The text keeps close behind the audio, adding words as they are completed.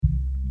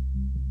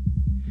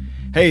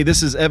Hey,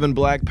 this is Evan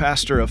Black,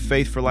 pastor of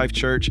Faith for Life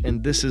Church,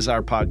 and this is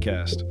our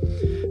podcast.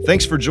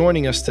 Thanks for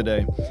joining us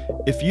today.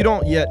 If you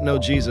don't yet know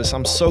Jesus,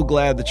 I'm so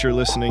glad that you're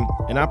listening,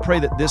 and I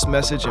pray that this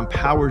message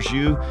empowers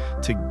you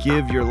to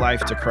give your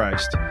life to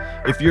Christ.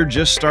 If you're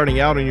just starting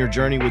out on your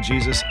journey with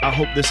Jesus, I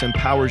hope this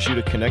empowers you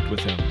to connect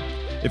with Him.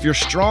 If you're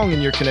strong in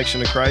your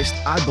connection to Christ,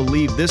 I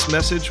believe this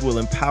message will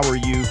empower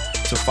you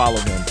to follow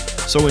Him.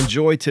 So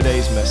enjoy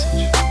today's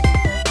message.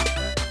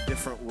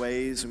 Different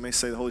ways. We may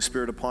say the Holy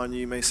Spirit upon you.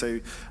 You may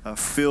say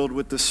filled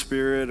with the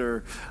Spirit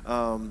or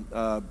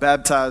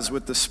baptized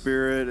with the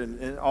Spirit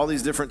and all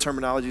these different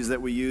terminologies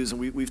that we use.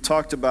 And we've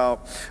talked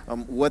about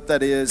what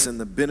that is and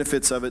the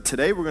benefits of it.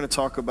 Today we're going to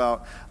talk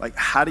about like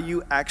how do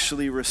you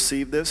actually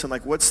receive this and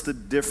like what's the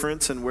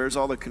difference and where's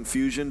all the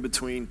confusion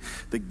between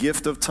the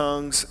gift of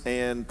tongues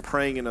and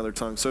praying in other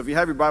tongues. So if you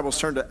have your Bibles,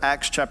 turn to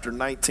Acts chapter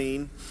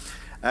 19.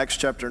 Acts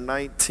chapter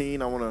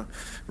 19, I want to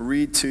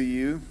read to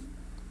you.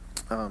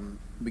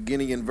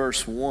 Beginning in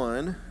verse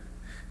 1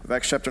 of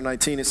Acts chapter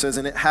 19, it says,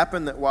 "And it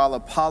happened that while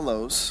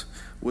Apollos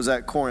was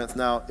at Corinth."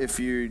 Now,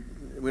 we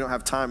don't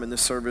have time in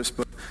this service,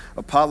 but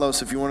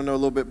Apollos, if you want to know a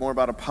little bit more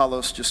about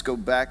Apollos, just go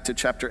back to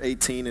chapter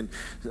 18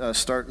 and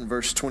start in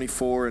verse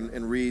 24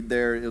 and read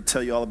there. It'll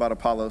tell you all about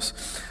Apollos.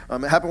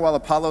 It happened while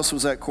Apollos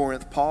was at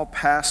Corinth, Paul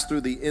passed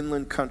through the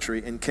inland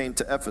country and came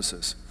to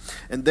Ephesus.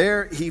 And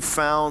there he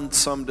found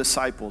some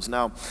disciples.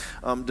 Now,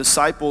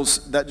 disciples,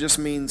 that just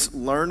means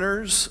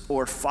learners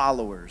or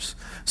followers.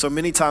 So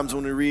many times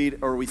when we read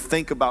or we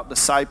think about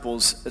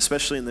disciples,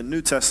 especially in the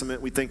New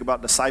Testament, we think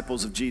about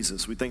disciples of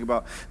Jesus. We think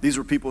about these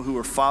were people who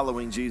were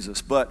following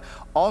Jesus. But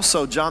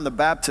also John the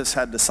Baptist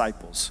had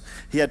disciples.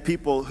 He had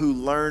people who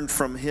learned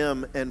from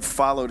him and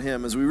followed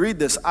him. As we read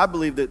this, I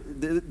believe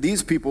that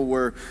these people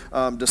were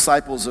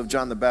disciples of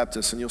John the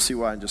Baptist, and you'll see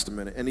why in just a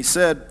minute. And he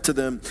said to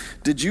them,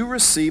 "Did you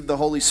receive the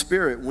Holy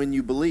Spirit when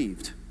you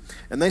believed?"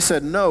 And they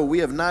said, "No, we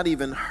have not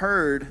even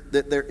heard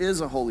that there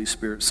is a Holy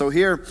Spirit." So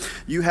here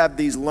you have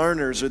these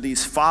learners or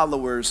these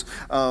followers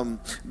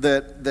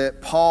that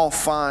Paul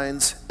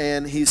finds,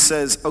 and he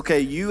says, okay,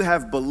 you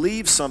have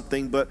believed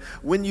something, but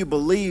when you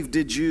believed,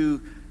 did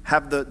you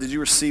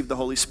receive the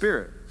Holy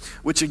Spirit?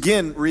 Which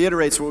again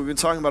reiterates what we've been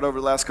talking about over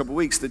the last couple of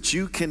weeks, that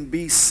you can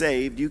be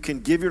saved, you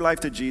can give your life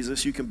to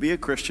Jesus, you can be a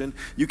Christian,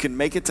 you can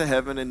make it to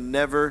heaven and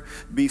never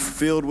be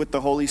filled with the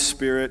Holy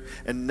Spirit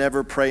and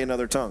never pray in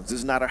other tongues. This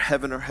is not a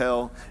heaven or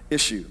hell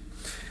issue.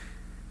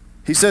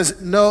 He says,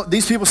 no,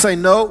 these people say,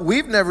 "No,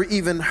 we've never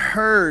even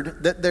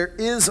heard that there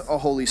is a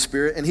Holy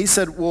Spirit." And he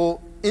said,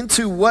 "Well,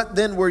 into what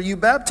then were you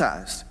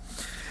baptized?"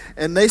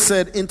 And they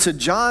said, "Into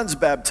John's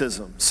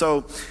baptism."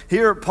 So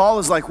here Paul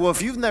is like, well,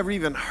 if you've never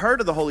even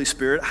heard of the Holy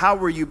Spirit, how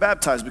were you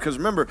baptized? Because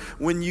remember,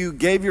 when you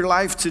gave your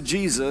life to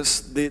Jesus,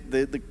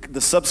 the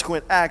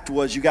subsequent act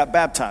was you got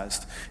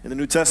baptized. In the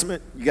New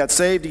Testament, you got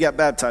saved, you got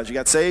baptized. You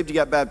got saved, you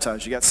got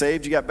baptized. You got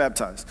saved, you got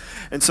baptized.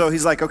 And so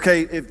he's like,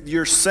 okay, if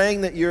you're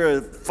saying that you're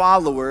a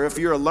follower, if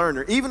you're a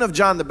learner, even of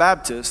John the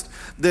Baptist,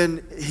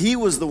 then he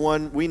was the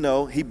one we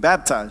know he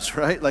baptized,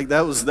 right? Like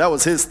that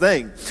was his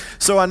thing.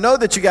 So I know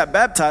that you got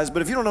baptized,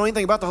 but if you don't know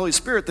anything about the Holy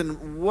Spirit,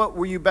 then what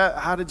were you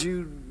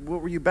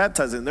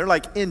baptized in? They're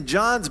like, in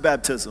John's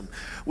baptism,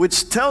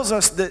 which tells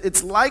us that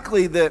it's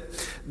likely that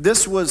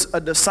this was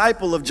a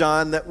disciple of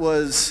John that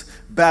was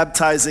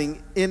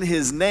baptizing in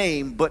his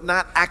name, but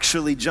not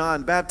actually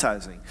John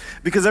baptizing.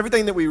 Because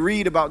everything that we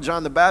read about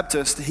John the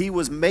Baptist, he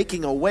was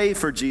making a way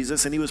for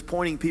Jesus and he was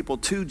pointing people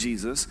to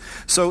Jesus.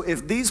 So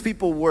if these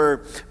people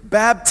were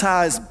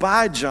baptized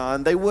by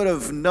John, they would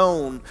have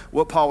known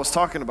what Paul was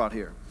talking about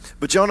here.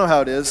 But y'all know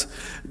how it is.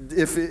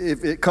 If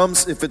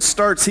it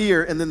starts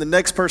here and then the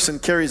next person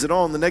carries it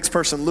on, the next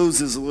person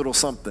loses a little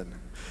something.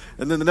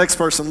 And then the next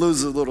person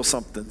loses a little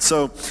something.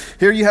 So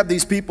here you have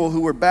these people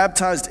who were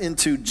baptized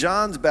into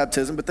John's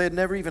baptism, but they had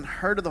never even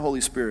heard of the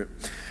Holy Spirit.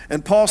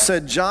 And Paul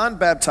said, John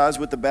baptized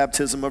with the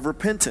baptism of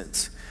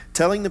repentance,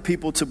 telling the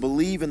people to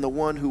believe in the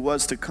one who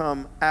was to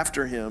come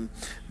after him,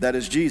 that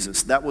is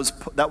Jesus. That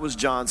was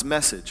John's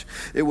message.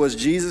 It was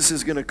Jesus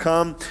is going to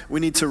come. We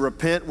need to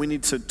repent. We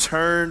need to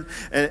turn,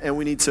 and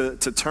we need to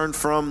turn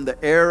from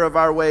the error of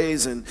our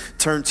ways and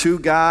turn to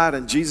God,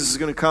 and Jesus is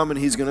going to come and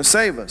he's going to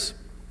save us.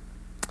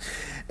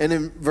 And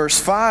in verse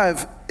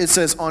 5, it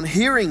says, on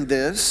hearing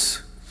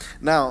this,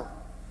 now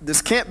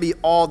this can't be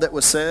all that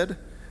was said,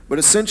 but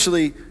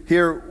essentially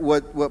here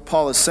what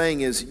Paul is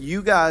saying is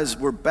you guys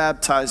were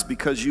baptized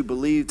because you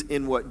believed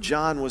in what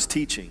John was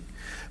teaching.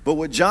 But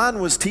what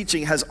John was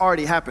teaching has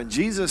already happened.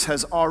 Jesus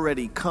has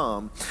already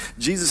come.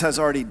 Jesus has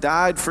already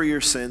died for your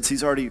sins.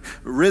 He's already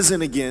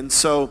risen again.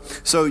 So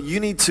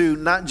you need to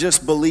not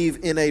just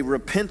believe in a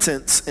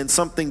repentance and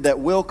something that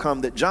will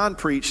come that John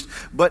preached,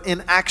 but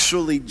in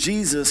actually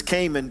Jesus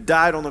came and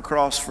died on the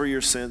cross for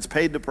your sins,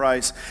 paid the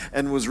price,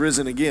 and was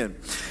risen again.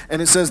 And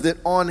it says that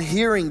on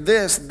hearing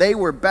this, they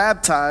were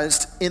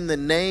baptized in the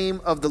name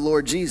of the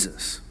Lord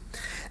Jesus.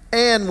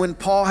 And when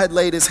Paul had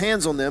laid his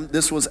hands on them,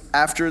 this was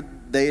after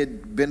they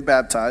had been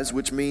baptized,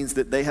 which means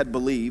that they had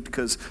believed,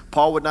 because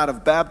Paul would not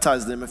have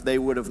baptized them if they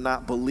would have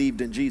not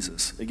believed in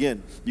Jesus.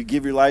 Again, you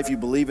give your life, you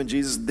believe in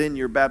Jesus, then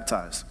you're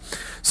baptized.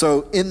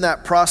 So in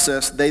that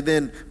process, they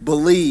then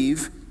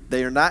believe.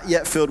 They are not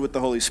yet filled with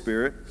the Holy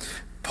Spirit.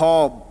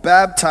 Paul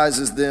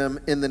baptizes them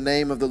in the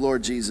name of the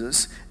Lord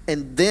Jesus.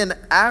 And then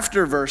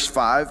after verse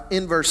 5,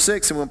 in verse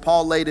 6, and when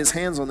Paul laid his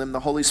hands on them,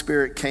 the Holy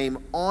Spirit came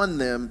on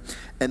them,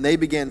 and they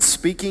began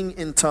speaking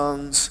in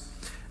tongues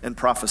and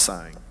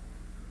prophesying.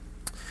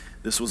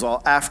 This was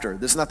all after.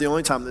 This is not the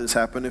only time that this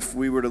happened. If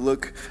we were to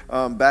look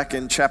back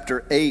in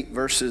chapter 8,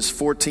 verses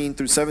 14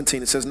 through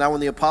 17, it says, "Now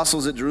when the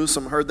apostles at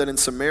Jerusalem heard that in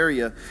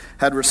Samaria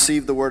had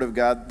received the word of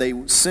God, they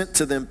sent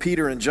to them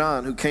Peter and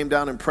John, who came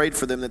down and prayed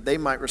for them that they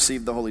might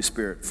receive the Holy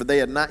Spirit. For they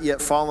had not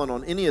yet fallen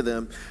on any of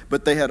them,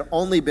 but they had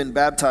only been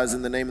baptized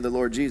in the name of the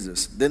Lord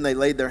Jesus. Then they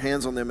laid their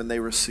hands on them and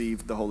they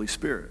received the Holy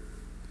Spirit."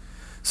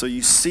 So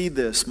you see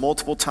this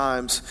multiple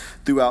times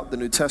throughout the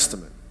New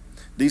Testament.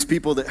 These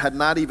people that had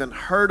not even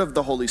heard of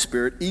the Holy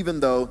Spirit, even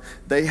though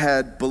they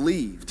had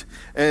believed.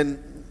 And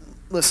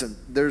listen,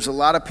 there's a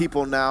lot of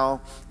people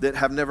now that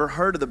have never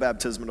heard of the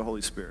baptism of the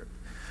Holy Spirit.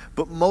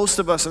 But most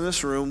of us in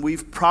this room,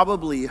 we've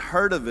probably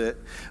heard of it,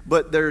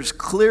 but there's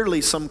clearly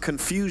some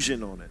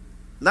confusion on it.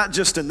 Not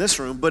just in this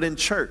room, but in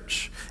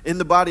church, in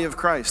the body of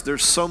Christ.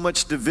 There's so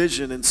much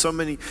division and so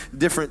many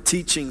different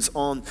teachings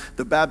on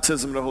the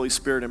baptism of the Holy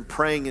Spirit and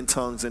praying in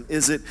tongues. And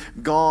is it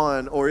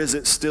gone or is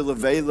it still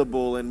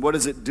available? And what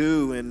does it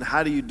do? And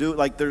how do you do it?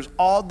 Like, there's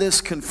all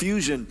this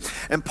confusion.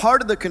 And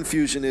part of the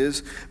confusion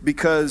is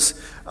because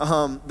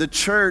the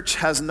church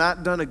has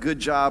not done a good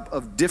job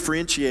of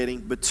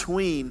differentiating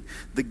between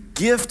the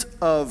gift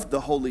of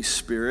the Holy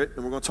Spirit,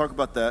 and we're going to talk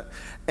about that,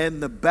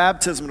 and the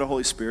baptism of the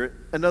Holy Spirit.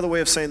 Another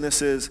way of saying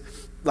this is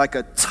like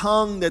a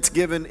tongue that's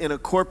given in a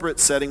corporate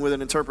setting with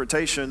an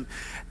interpretation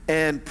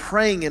and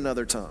praying in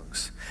other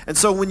tongues. And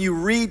so when you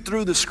read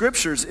through the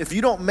scriptures, if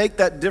you don't make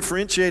that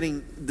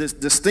differentiating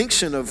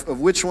distinction of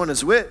which one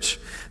is which,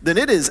 then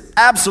it is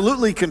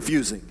absolutely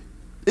confusing.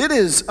 It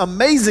is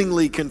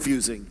amazingly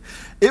confusing.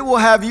 It will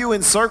have you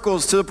in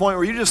circles to the point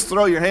where you just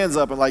throw your hands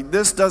up and like,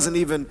 this doesn't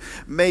even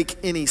make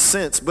any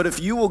sense. But if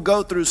you will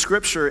go through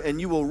Scripture and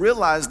you will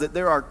realize that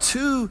there are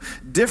two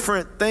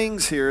different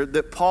things here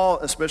that Paul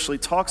especially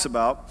talks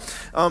about,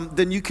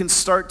 then you can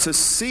start to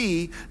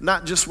see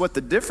not just what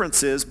the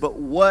difference is, but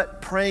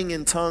what praying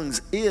in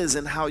tongues is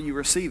and how you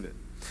receive it.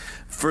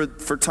 For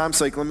time's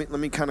sake, let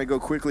me kind of go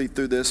quickly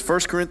through this.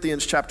 1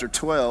 Corinthians chapter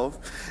 12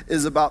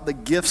 is about the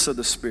gifts of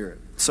the Spirit.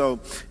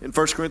 So in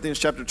 1 Corinthians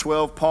chapter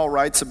 12, Paul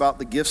writes about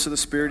the gifts of the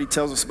Spirit. He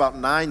tells us about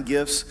 9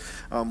 gifts: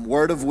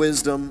 word of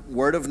wisdom,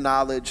 word of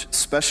knowledge,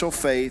 special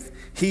faith,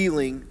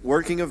 healing,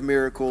 working of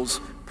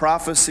miracles,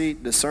 prophecy,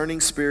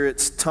 discerning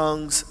spirits,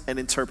 tongues, and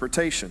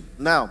interpretation.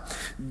 Now,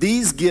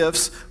 these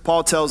gifts,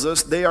 Paul tells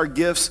us, they are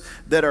gifts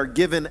that are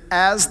given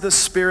as the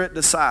Spirit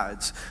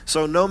decides.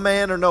 So no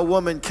man or no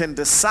woman can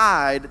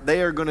decide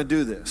they are going to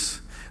do this.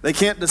 They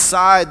can't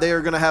decide they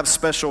are going to have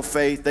special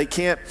faith. They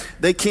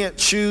can't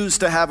choose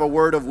to have a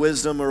word of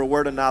wisdom or a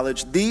word of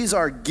knowledge. These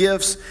are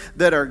gifts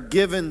that are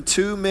given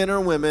to men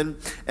or women,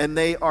 and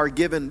they are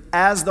given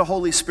as the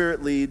Holy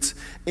Spirit leads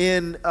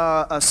in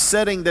a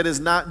setting that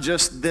is not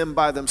just them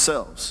by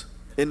themselves,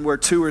 in where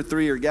 2 or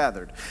 3 are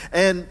gathered.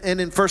 And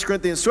in 1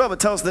 Corinthians 12, it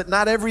tells us that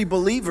not every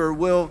believer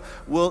will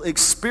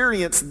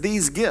experience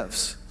these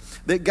gifts.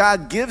 That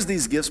God gives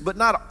these gifts, but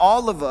not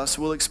all of us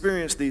will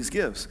experience these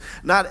gifts.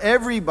 Not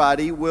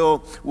everybody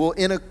will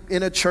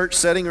in a church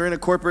setting or in a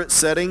corporate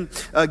setting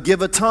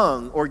give a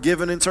tongue or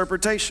give an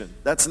interpretation.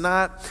 That's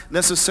not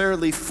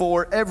necessarily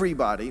for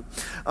everybody.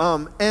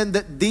 And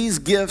that these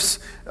gifts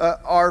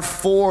are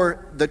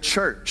for the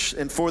church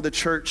and for the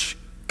church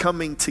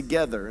coming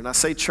together. And I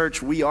say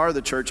church, we are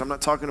the church. I'm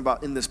not talking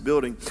about in this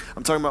building.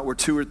 I'm talking about where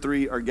 2 or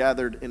 3 are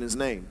gathered in his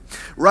name.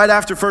 Right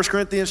after 1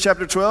 Corinthians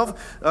chapter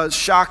 12,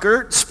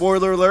 shocker,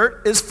 spoiler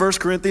alert, is 1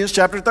 Corinthians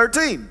chapter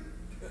 13.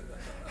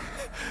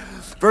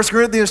 1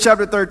 Corinthians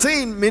chapter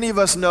 13, many of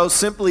us know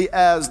simply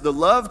as the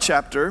love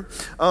chapter,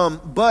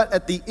 but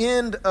at the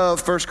end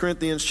of 1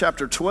 Corinthians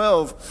chapter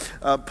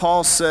 12,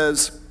 Paul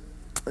says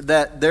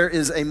that there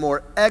is a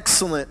more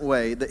excellent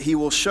way that he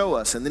will show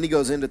us. And then he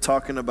goes into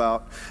talking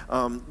about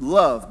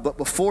love. But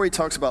before he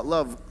talks about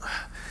love,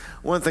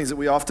 one of the things that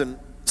we often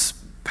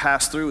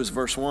pass through is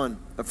verse 1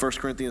 of 1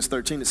 Corinthians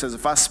 13. It says,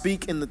 if I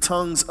speak in the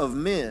tongues of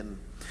men.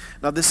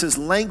 Now this is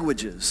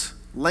languages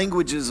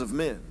of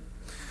men.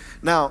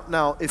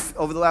 Now, if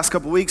over the last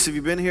couple of weeks, if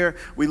you've been here,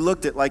 we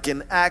looked at like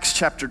in Acts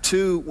chapter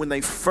 2, when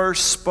they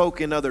first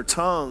spoke in other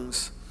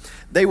tongues,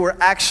 they were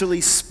actually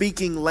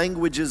speaking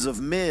languages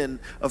of men,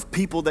 of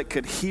people that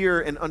could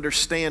hear and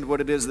understand what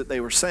it is that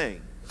they were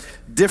saying.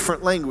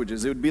 Different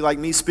languages. It would be like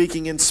me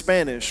speaking in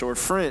Spanish or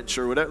French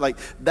or whatever. Like,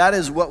 that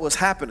is what was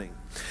happening.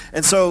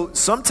 And so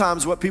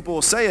sometimes what people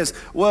will say is,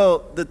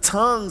 well, the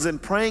tongues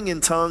and praying in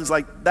tongues,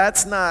 like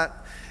that's not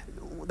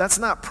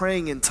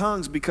praying in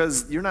tongues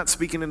because you're not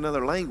speaking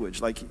another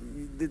language. Like,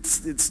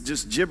 it's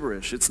just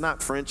gibberish. It's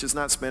not French. It's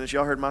not Spanish.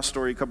 Y'all heard my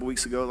story a couple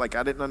weeks ago. Like,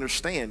 I didn't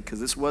understand because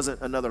this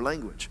wasn't another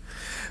language.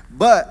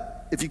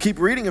 But if you keep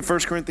reading in 1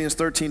 Corinthians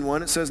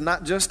 13:1, it says,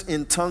 not just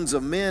in tongues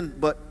of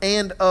men,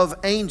 and of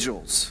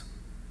angels.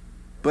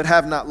 But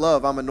have not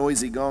love, I'm a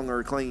noisy gong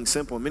or a clanging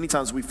cymbal. And many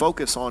times we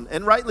focus on,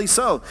 and rightly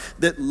so,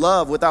 that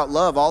without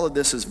love, all of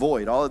this is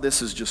void. All of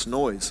this is just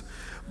noise.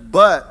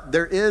 But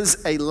there is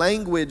a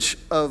language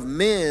of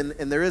men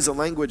and there is a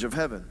language of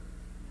heaven.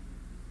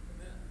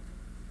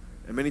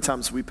 And many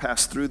times we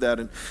pass through that.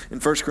 And in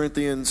 1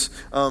 Corinthians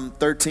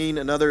 13,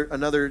 another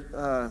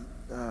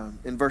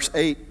in verse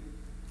 8,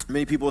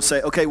 many people will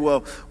say, okay,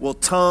 well,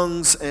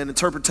 tongues and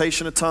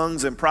interpretation of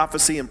tongues and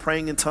prophecy and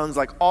praying in tongues,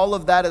 like all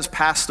of that has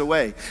passed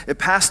away. It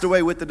passed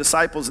away with the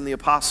disciples and the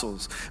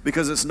apostles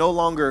because it's no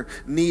longer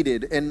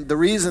needed. And the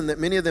reason that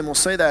many of them will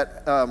say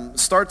that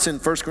starts in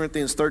 1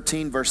 Corinthians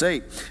 13, verse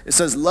 8. It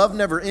says, love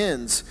never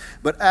ends,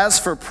 but as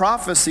for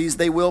prophecies,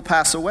 they will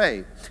pass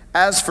away.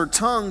 As for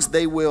tongues,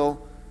 they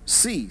will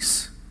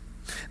cease.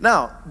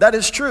 Now, that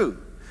is true.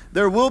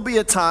 There will be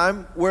a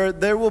time where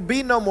there will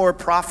be no more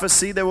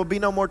prophecy, there will be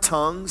no more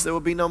tongues, there will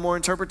be no more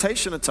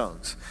interpretation of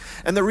tongues.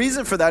 And the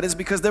reason for that is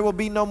because there will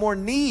be no more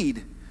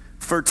need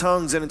for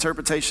tongues and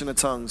interpretation of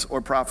tongues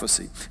or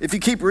prophecy. If you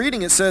keep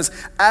reading, it says,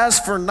 as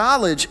for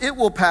knowledge, it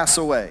will pass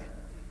away.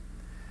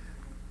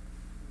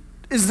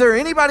 Is there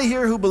anybody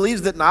here who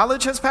believes that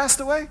knowledge has passed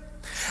away?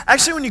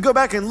 Actually, when you go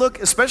back and look,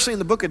 especially in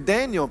the book of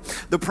Daniel,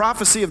 the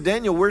prophecy of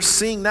Daniel we're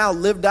seeing now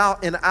lived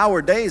out in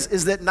our days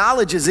is that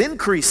knowledge is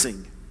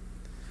increasing.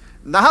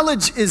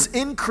 Knowledge is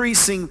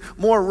increasing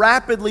more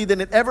rapidly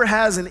than it ever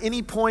has in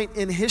any point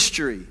in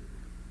history.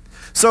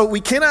 So we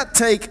cannot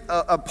take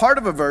a part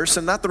of a verse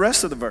and not the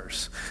rest of the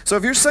verse. So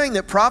if you're saying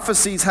that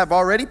prophecies have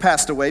already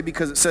passed away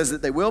because it says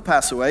that they will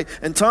pass away,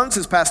 and tongues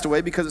has passed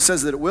away because it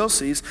says that it will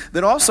cease,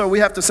 then also we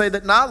have to say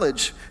that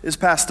knowledge is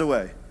passed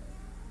away.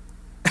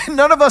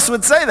 None of us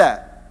would say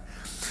that.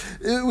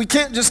 We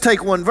can't just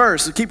take one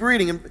verse. So keep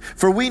reading.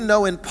 For we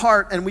know in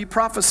part and we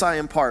prophesy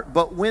in part.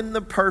 But when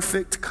the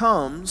perfect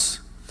comes,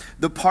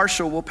 the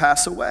partial will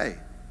pass away.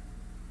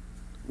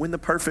 When the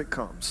perfect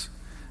comes,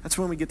 that's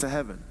when we get to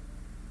heaven.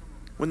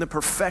 When the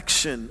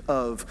perfection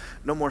of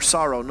no more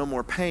sorrow, no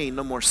more pain,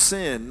 no more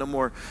sin, no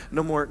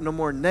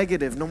more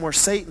negative, no more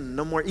Satan,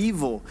 no more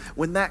evil.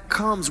 When that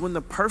comes, when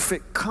the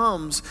perfect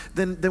comes,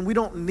 then we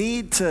don't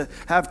need to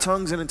have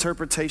tongues and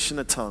interpretation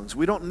of tongues.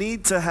 We don't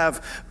need to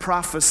have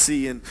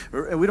prophecy and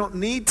we don't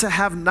need to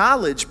have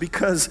knowledge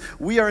because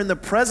we are in the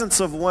presence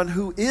of one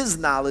who is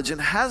knowledge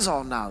and has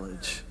all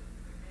knowledge.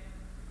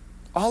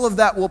 All of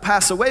that will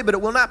pass away, but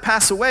it will not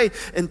pass away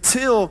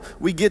until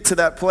we get to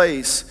that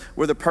place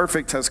where the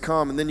perfect has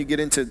come. And then you get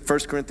into 1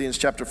 Corinthians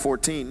chapter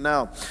 14.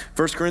 Now,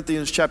 1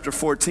 Corinthians chapter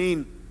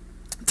 14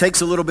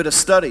 takes a little bit of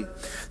study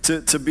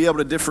to be able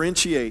to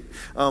differentiate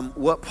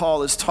what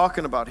Paul is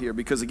talking about here.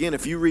 Because again,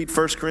 if you read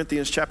 1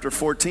 Corinthians chapter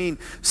 14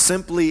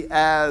 simply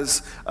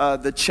as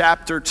the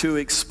chapter to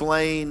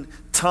explain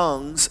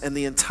tongues and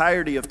the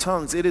entirety of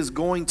tongues, it is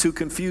going to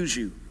confuse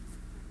you.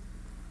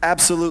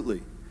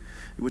 Absolutely.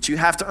 What you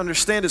have to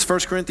understand is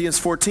 1 Corinthians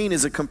 14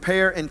 is a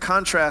compare and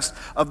contrast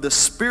of the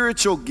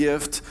spiritual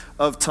gift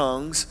of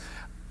tongues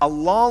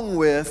along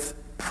with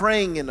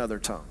praying in other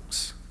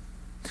tongues.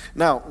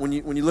 Now, when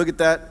you look at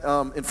that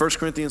in 1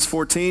 Corinthians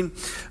 14,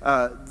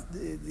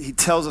 he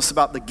tells us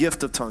about the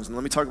gift of tongues. And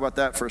let me talk about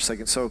that for a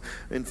second. So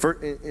in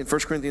 1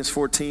 Corinthians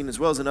 14, as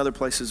well as in other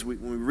places,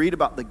 when we read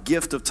about the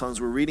gift of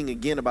tongues, we're reading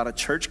again about a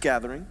church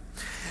gathering.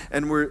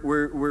 And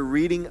we're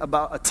reading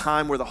about a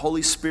time where the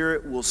Holy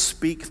Spirit will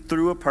speak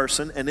through a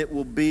person, and it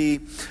will be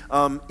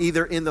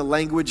either in the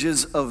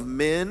languages of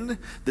men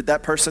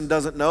that person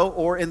doesn't know,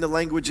 or in the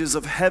languages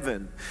of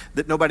heaven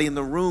that nobody in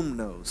the room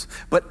knows.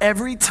 But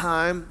every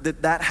time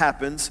that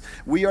happens,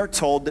 we are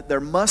told that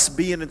there must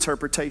be an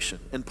interpretation.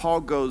 And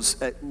Paul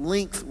goes at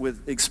length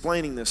with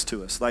explaining this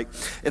to us. Like,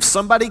 if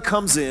somebody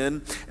comes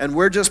in and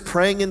we're just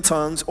praying in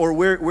tongues, or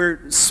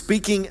we're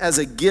speaking as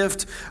a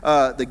gift,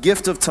 the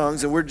gift of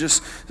tongues, and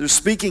they're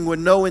speaking with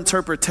no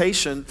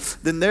interpretation,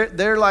 then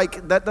they're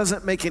like, that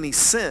doesn't make any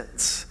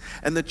sense.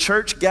 And the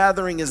church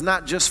gathering is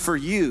not just for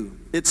you,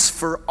 it's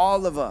for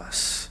all of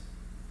us,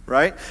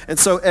 right? And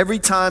so every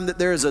time that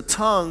there is a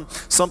tongue,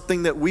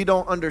 something that we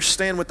don't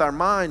understand with our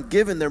mind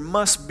given, there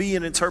must be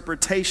an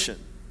interpretation.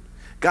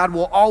 God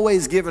will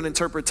always give an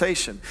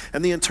interpretation,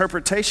 and the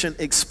interpretation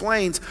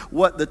explains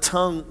what the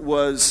tongue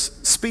was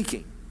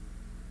speaking.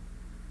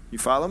 You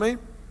follow me?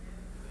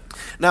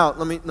 Now,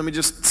 let me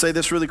just say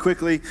this really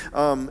quickly.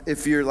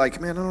 If you're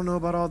like, man, I don't know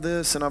about all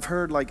this, and I've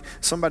heard like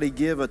somebody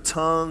give a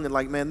tongue, and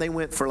like, man, they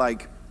went for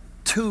like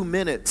 2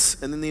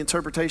 minutes, and then the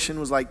interpretation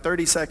was like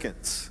 30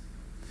 seconds.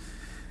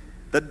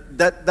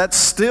 That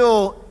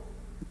still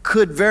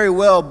could very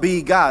well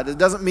be God. It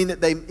doesn't mean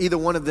that either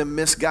one of them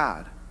miss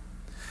God.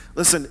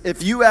 Listen,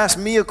 if you ask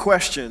me a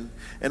question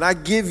and I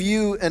give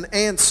you an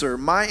answer,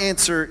 my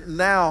answer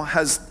now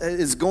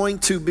is going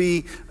to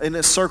be in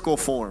a circle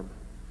form.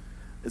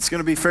 It's going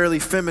to be fairly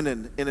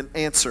feminine in an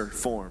answer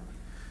form.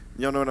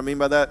 Y'all know what I mean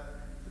by that?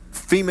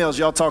 Females,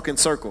 y'all talk in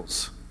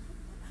circles.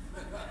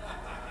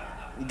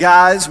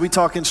 Guys, we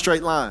talk in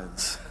straight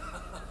lines.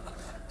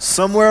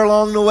 Somewhere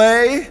along the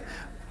way,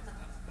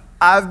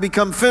 I've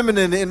become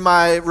feminine in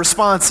my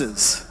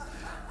responses.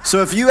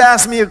 So if you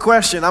ask me a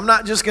question, I'm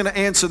not just going to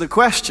answer the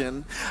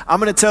question. I'm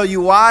going to tell you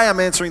why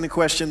I'm answering the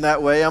question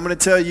that way. I'm going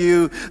to tell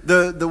you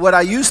the what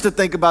I used to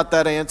think about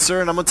that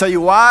answer, and I'm going to tell you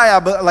why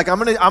I'm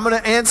going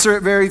to answer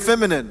it very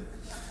feminine.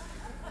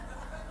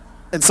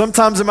 And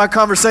sometimes in my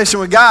conversation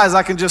with guys,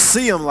 I can just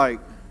see them like,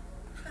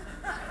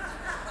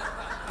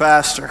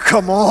 Pastor,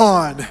 come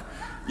on.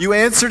 You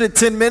answered it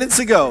 10 minutes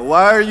ago.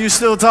 Why are you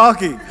still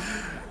talking?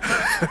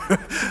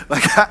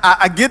 Like,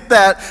 I get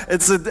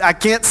that. I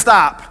can't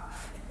stop.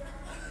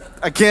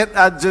 I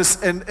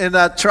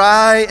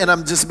try, and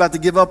I'm just about to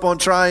give up on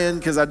trying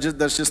because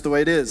that's just the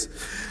way it is.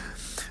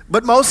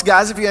 But most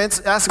guys, if you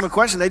ask them a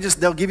question,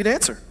 they'll give you the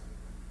answer.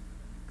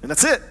 And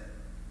that's it.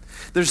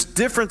 There's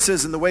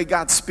differences in the way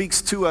God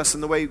speaks to us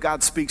and the way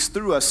God speaks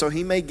through us. So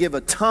he may give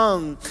a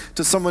tongue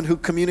to someone who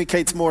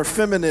communicates more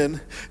feminine,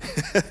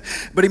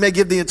 but he may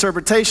give the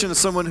interpretation to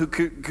someone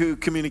who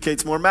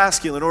communicates more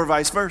masculine, or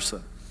vice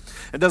versa.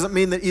 It doesn't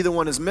mean that either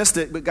one has missed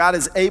it, but God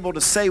is able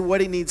to say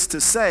what he needs to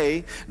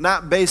say,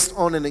 not based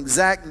on an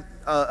exact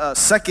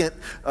second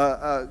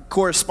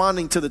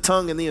corresponding to the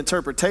tongue and the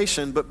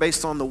interpretation, but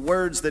based on the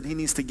words that he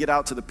needs to get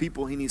out to the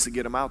people he needs to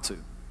get them out to.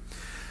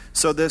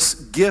 So this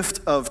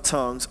gift of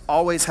tongues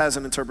always has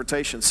an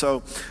interpretation.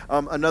 So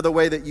another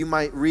way that you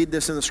might read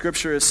this in the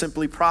scripture is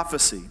simply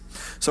prophecy.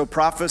 So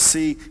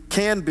prophecy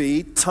can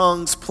be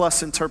tongues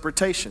plus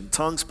interpretation.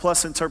 Tongues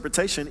plus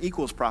interpretation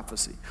equals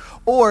prophecy.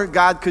 Or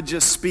God could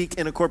just speak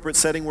in a corporate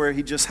setting where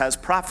he just has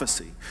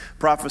prophecy.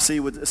 Prophecy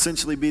would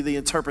essentially be the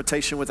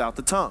interpretation without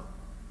the tongue.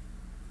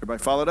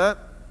 Everybody follow that?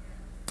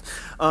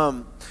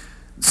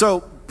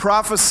 So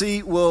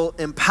prophecy will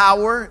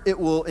empower, it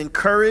will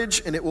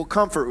encourage, and it will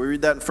comfort. We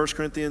read that in 1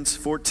 Corinthians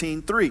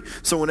 14:3.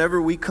 So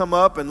whenever we come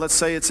up, and let's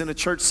say it's in a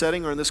church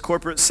setting or in this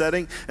corporate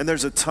setting, and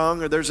there's a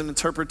tongue or there's an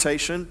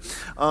interpretation,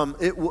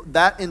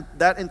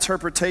 that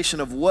interpretation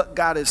of what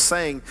God is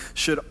saying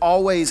should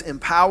always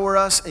empower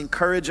us,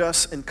 encourage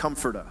us, and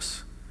comfort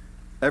us.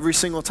 Every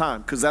single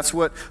time, because that's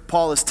what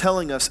Paul is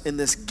telling us in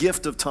this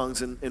gift of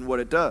tongues and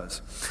what it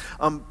does.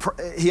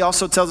 He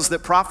also tells us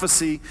that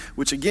prophecy,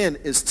 which again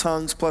is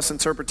tongues plus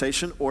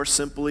interpretation or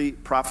simply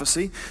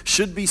prophecy,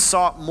 should be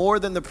sought more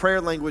than the prayer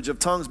language of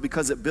tongues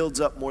because it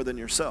builds up more than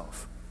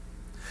yourself.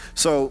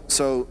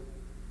 So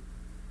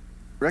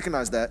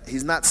recognize that.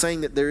 He's not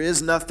saying that there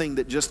is nothing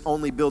that just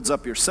only builds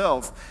up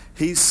yourself.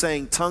 He's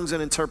saying tongues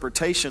and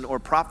interpretation or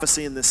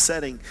prophecy in this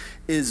setting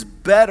is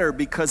better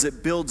because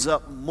it builds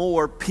up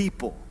more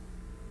people.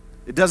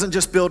 It doesn't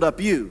just build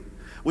up you,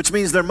 which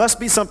means there must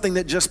be something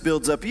that just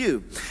builds up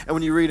you. And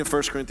when you read in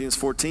 1 Corinthians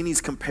 14,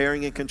 he's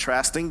comparing and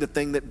contrasting the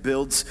thing that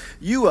builds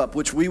you up,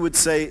 which we would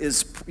say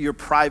is your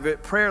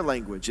private prayer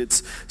language.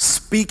 It's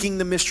speaking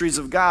the mysteries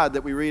of God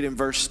that we read in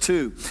verse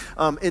 2.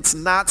 It's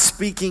not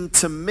speaking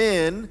to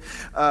men,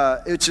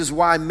 which is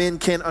why men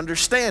can't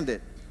understand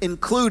it,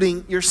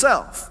 including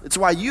yourself. It's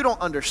why you don't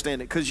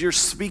understand it, because you're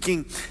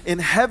speaking in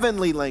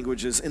heavenly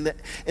languages,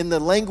 in the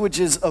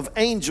languages of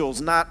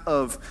angels, not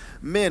of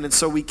men, and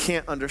so we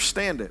can't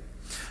understand it.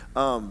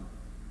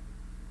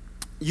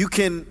 You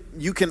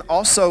can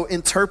also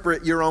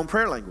interpret your own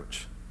prayer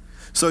language.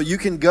 So you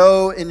can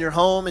go in your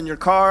home, in your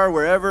car,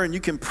 wherever, and you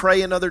can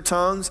pray in other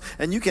tongues,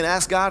 and you can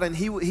ask God, and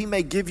he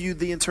may give you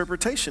the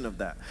interpretation of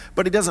that.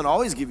 But he doesn't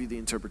always give you the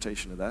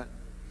interpretation of that.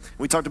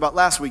 We talked about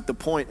last week the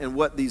point and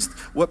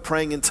what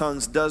praying in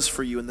tongues does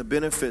for you and the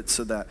benefits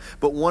of that.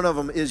 But one of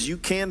them is you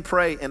can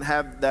pray and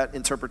have that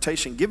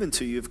interpretation given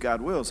to you if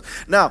God wills.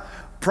 Now,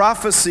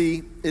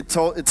 prophecy, it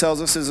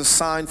tells us, is a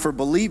sign for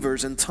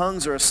believers, and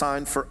tongues are a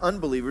sign for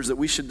unbelievers, that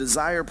we should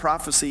desire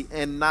prophecy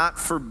and not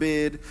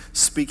forbid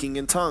speaking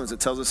in tongues. It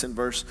tells us in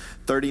verse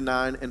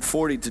 39 and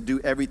 40 to do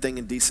everything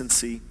in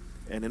decency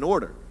and in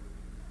order.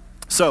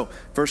 So,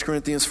 1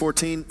 Corinthians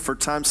 14, for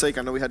time's sake,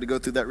 I know we had to go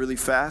through that really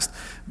fast,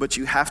 but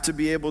you have to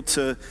be able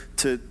to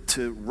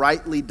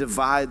rightly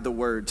divide the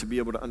word to be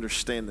able to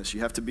understand this.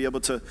 You have to be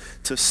able to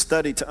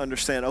study to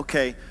understand,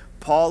 okay,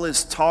 Paul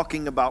is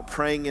talking about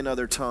praying in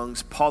other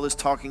tongues. Paul is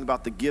talking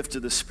about the gift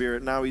of the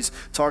Spirit. Now he's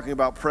talking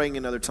about praying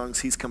in other tongues.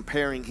 He's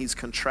comparing, he's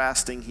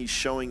contrasting, he's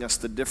showing us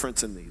the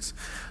difference in these.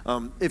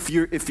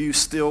 If you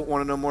still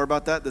want to know more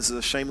about that, this is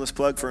a shameless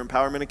plug for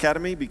Empowerment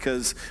Academy,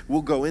 because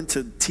we'll go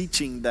into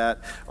teaching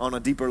that on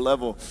a deeper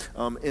level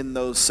in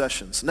those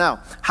sessions. Now,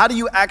 how do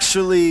you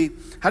actually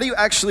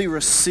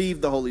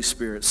receive the Holy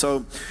Spirit?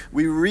 So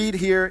we read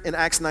here in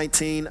Acts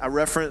 19, I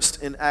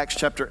referenced in Acts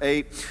chapter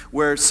 8,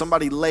 where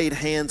somebody laid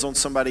hands on on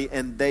somebody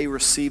and they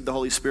received the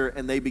Holy Spirit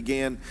and they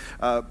began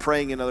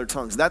praying in other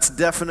tongues. That's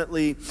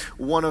definitely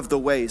one of the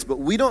ways. But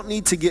we don't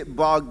need to get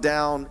bogged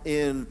down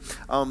in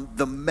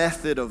the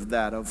method of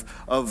that,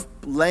 of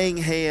laying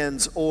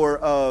hands, or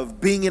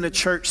of being in a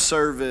church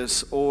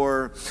service,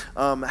 or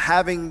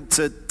having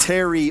to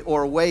tarry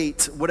or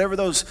wait, whatever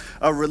those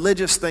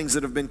religious things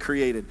that have been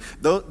created.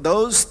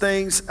 Those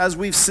things, as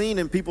we've seen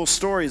in people's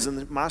stories,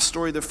 in my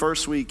story the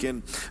first week,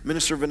 and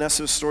Minister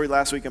Vanessa's story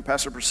last week, and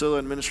Pastor Priscilla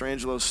and Minister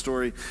Angelo's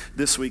story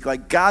this week,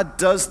 like God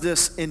does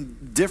this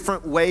in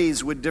different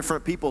ways with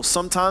different people.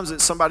 Sometimes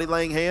it's somebody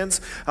laying hands.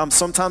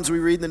 Sometimes we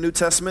read in the New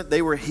Testament,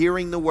 they were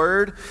hearing the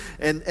word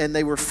and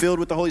they were filled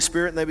with the Holy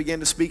Spirit and they began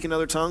to speak in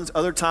other tongues.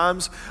 Other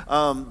times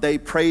they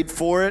prayed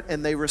for it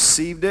and they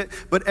received it.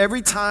 But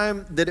every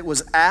time that it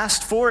was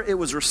asked for, it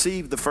was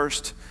received the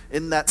first,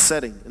 in that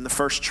setting, in the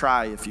first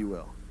try, if you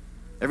will.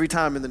 Every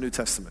time in the New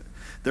Testament.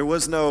 There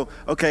was no,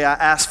 okay, I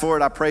asked for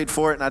it, I prayed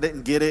for it, and I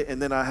didn't get it,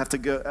 and then I have to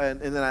go,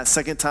 and then a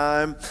second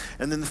time,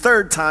 and then the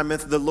third time,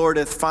 the Lord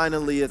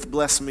finally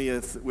blessed me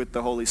with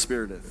the Holy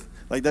Spirit.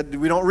 Like that,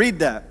 we don't read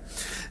that.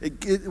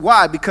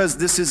 Why? Because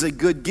this is a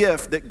good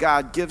gift that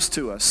God gives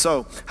to us.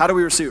 So how do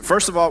we receive it?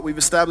 First of all, we've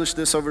established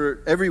this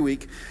over every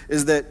week,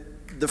 is that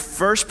the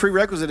first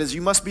prerequisite is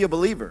you must be a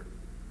believer.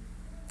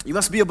 You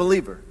must be a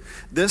believer.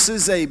 This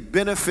is a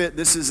benefit.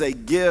 This is a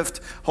gift.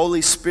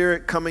 Holy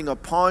Spirit coming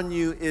upon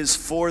you is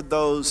for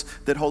those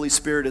that Holy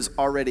Spirit is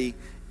already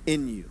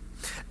in you.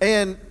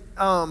 And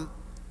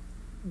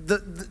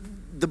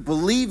the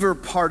believer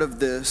part of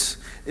this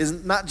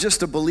is not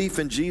just a belief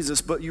in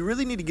Jesus, but you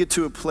really need to get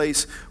to a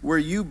place where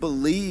you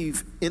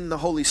believe in the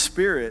Holy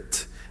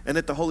Spirit and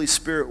that the Holy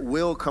Spirit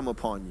will come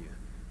upon you.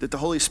 That the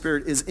Holy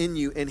Spirit is in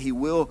you and he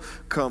will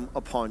come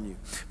upon you.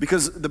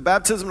 Because the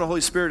baptism of the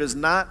Holy Spirit is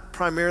not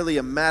primarily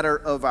a matter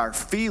of our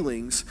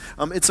feelings.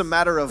 It's a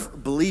matter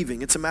of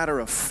believing. It's a matter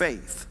of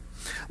faith.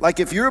 Like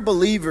if you're a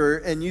believer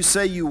and you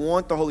say you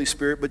want the Holy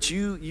Spirit, but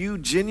you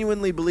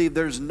genuinely believe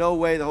there's no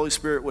way the Holy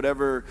Spirit would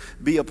ever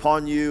be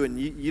upon you, and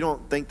you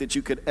don't think that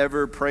you could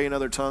ever pray in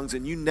other tongues,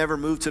 and you never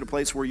move to the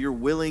place where you're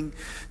willing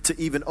to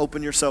even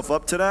open yourself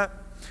up to that,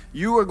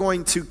 you are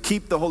going to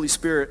keep the Holy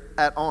Spirit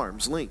at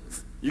arm's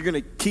length. You're going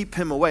to keep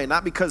him away,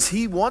 not because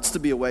he wants to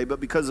be away, but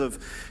because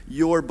of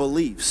your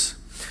beliefs.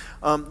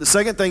 The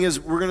second thing is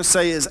we're going to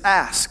say is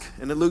ask.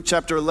 And in Luke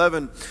chapter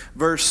 11,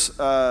 verse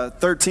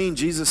 13,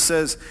 Jesus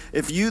says,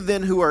 "If you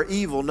then who are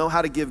evil know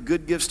how to give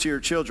good gifts to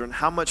your children,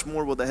 how much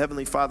more will the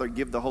Heavenly Father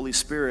give the Holy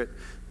Spirit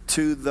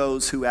to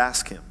those who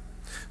ask him?"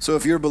 So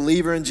if you're a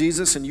believer in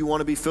Jesus and you want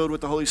to be filled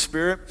with the Holy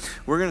Spirit,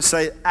 we're going to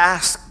say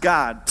ask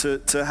God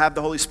to have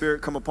the Holy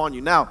Spirit come upon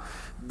you. Now,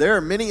 there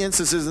are many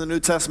instances in the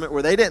New Testament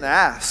where they didn't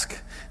ask.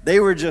 They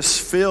were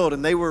just filled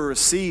and they were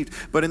received.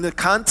 But in the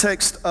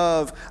context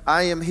of,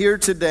 I am here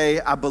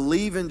today, I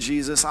believe in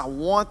Jesus, I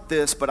want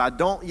this, but I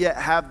don't yet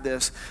have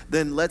this,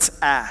 then let's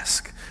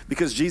ask.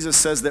 Because Jesus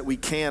says that we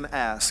can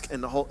ask,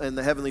 and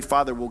the Heavenly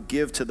Father will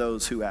give to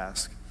those who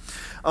ask.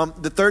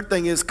 The third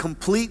thing is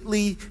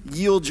completely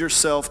yield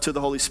yourself to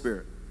the Holy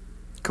Spirit.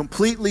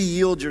 Completely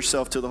yield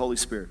yourself to the Holy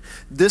Spirit.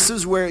 This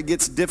is where it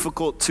gets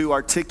difficult to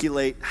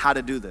articulate how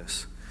to do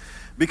this,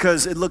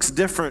 because it looks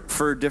different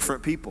for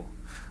different people.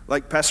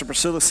 Like Pastor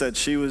Priscilla said,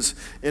 she was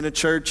in a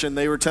church and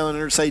they were telling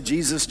her to say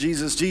Jesus,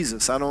 Jesus,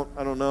 Jesus. I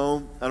don't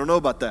know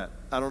about that.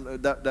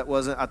 That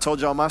wasn't. I told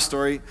y'all my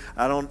story.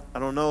 I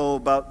don't know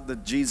about the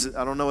Jesus.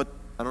 I don't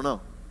know.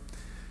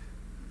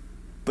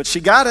 But she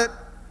got it,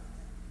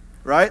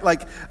 right?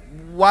 Like,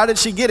 why did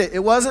she get it?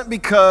 It wasn't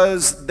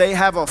because they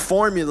have a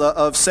formula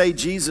of say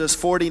Jesus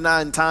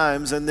 49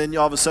 times and then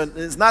all of a sudden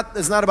it's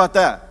not about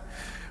that.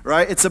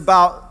 Right? It's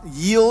about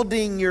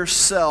yielding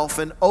yourself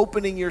and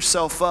opening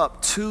yourself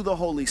up to the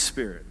Holy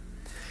Spirit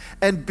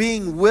and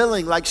being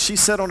willing, like she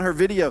said on her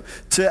video,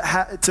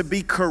 to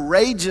be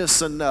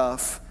courageous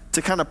enough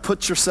to kind of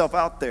put yourself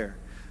out there,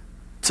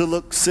 to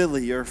look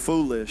silly or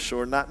foolish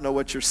or not know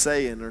what you're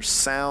saying or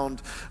sound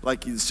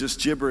like it's just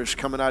gibberish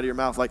coming out of your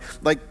mouth.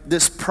 Like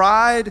this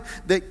pride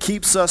that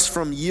keeps us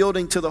from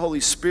yielding to the Holy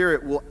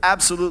Spirit will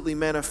absolutely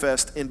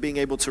manifest in being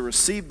able to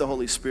receive the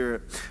Holy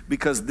Spirit,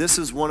 because this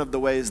is one of the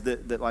ways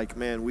that like,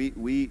 man, we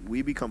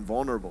become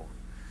vulnerable.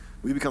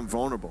 We become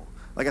vulnerable.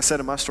 Like I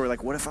said in my story,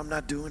 like, what if I'm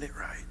not doing it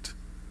right?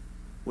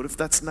 What if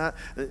that's not,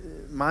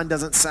 mine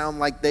doesn't sound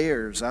like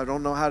theirs? I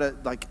don't know how to,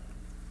 like,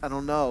 I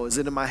don't know. Is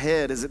it in my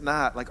head? Is it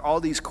not? Like, all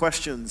these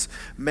questions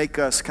make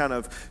us kind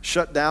of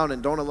shut down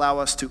and don't allow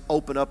us to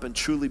open up and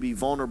truly be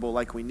vulnerable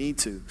like we need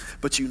to.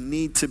 But you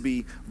need to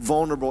be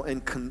vulnerable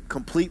and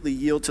completely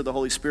yield to the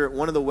Holy Spirit.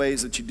 One of the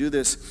ways that you do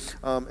this,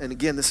 and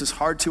again, this is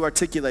hard to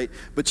articulate,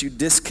 but you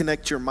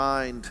disconnect your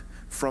mind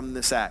from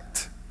this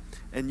act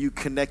and you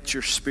connect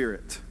your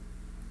spirit.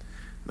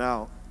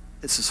 Now,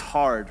 this is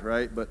hard,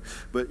 right? But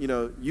you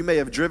know, you may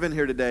have driven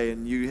here today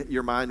and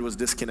your mind was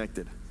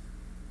disconnected.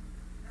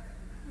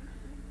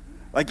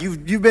 Like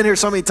you've been here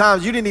so many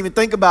times, you didn't even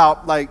think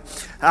about like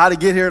how to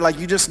get here. Like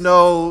you just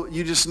know, and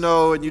you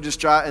just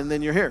drive, and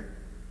then you're here.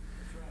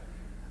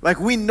 Like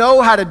we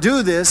know how to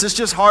do this. It's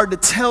just hard to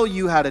tell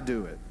you how to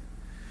do it.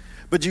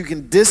 But you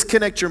can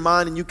disconnect your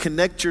mind and you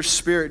connect your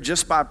spirit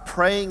just by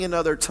praying in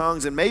other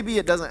tongues. And maybe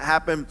it doesn't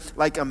happen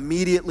like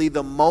immediately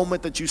the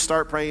moment that you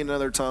start praying in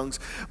other tongues.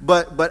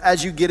 But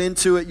as you get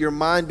into it, your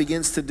mind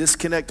begins to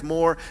disconnect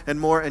more and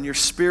more, and your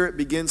spirit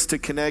begins to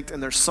connect.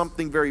 And there's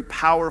something very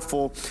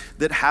powerful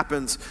that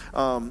happens.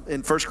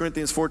 In 1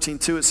 Corinthians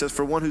 14:2, it says,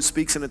 "For one who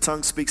speaks in a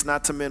tongue speaks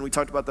not to men," we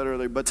talked about that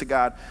earlier, "but to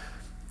God.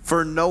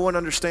 For no one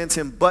understands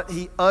him, but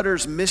he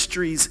utters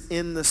mysteries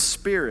in the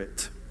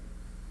spirit."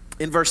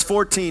 In verse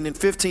 14 and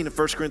 15 of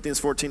 1 Corinthians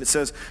 14, it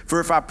says, "For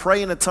if I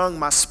pray in a tongue,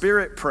 my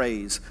spirit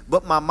prays,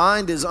 but my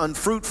mind is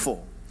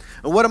unfruitful.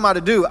 And what am I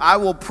to do? I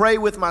will pray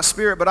with my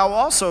spirit, but I will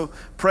also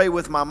pray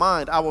with my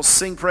mind. I will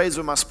sing praise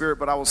with my spirit,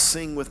 but I will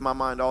sing with my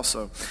mind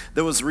also."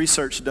 There was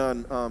research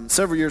done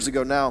several years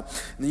ago now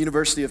in the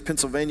University of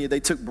Pennsylvania.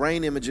 They took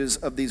brain images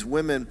of these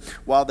women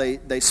while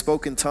they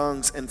spoke in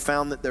tongues and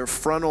found that their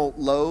frontal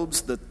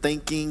lobes, the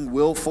thinking,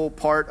 willful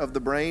part of the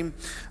brain,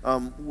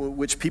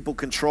 which people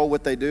control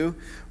what they do,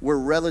 were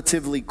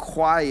relatively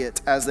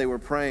quiet as they were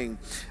praying,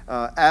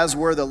 as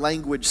were the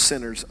language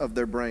centers of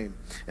their brain.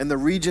 And the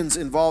regions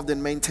involved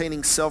in maintaining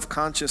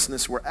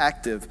self-consciousness were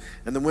active,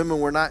 and the women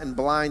were not in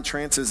blind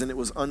trances, and it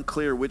was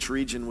unclear which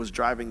region was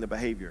driving the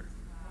behavior.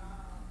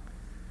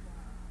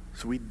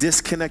 So we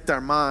disconnect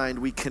our mind,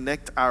 we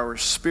connect our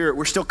spirit.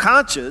 We're still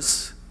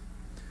conscious,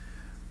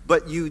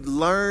 but you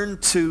learn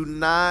to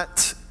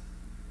not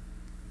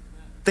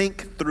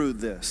think through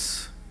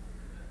this,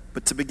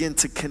 but to begin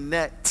to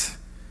connect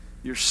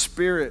your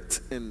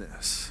spirit in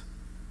this.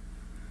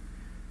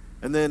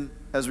 And then,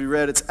 as we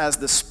read, it's as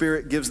the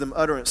Spirit gives them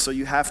utterance. So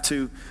you have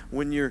to,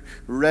 when you're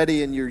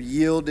ready and you're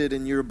yielded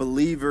and you're a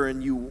believer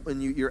and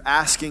you're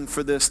asking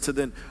for this, to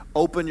then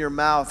open your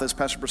mouth, as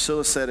Pastor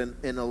Priscilla said,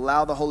 and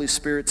allow the Holy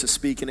Spirit to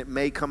speak. And it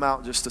may come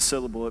out just a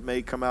syllable. It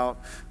may come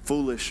out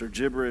foolish or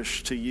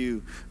gibberish to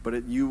you,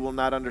 but you will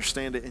not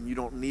understand it, and you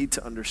don't need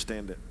to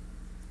understand it.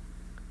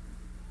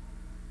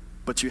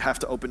 But you have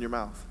to open your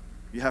mouth.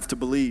 You have to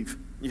believe.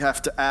 You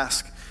have to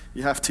ask.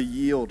 You have to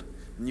yield.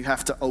 And you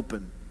have to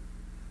open.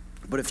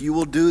 But if you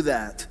will do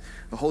that,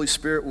 the Holy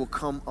Spirit will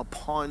come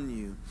upon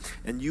you,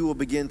 and you will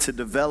begin to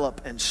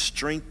develop and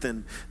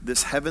strengthen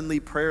this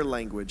heavenly prayer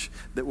language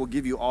that will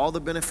give you all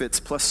the benefits,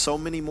 plus so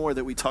many more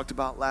that we talked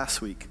about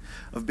last week,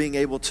 of being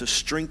able to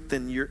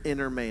strengthen your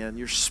inner man,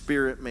 your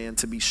spirit man,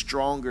 to be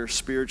stronger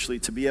spiritually,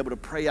 to be able to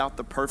pray out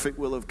the perfect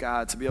will of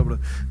God, to be able to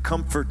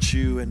comfort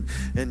you and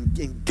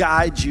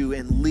guide you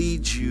and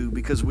lead you,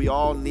 because we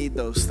all need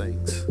those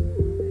things.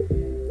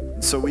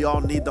 And so we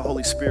all need the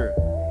Holy Spirit.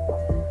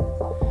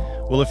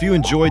 Well, if you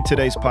enjoyed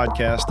today's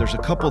podcast, there's a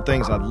couple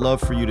things I'd love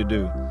for you to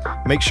do.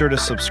 Make sure to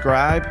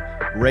subscribe,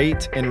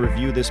 rate, and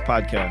review this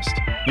podcast.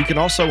 You can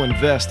also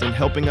invest in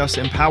helping us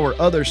empower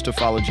others to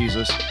follow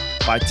Jesus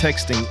by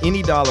texting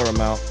any dollar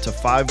amount to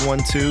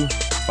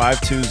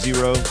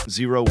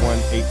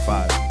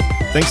 512-520-0185.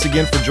 Thanks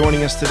again for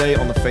joining us today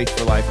on the Faith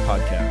for Life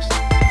podcast.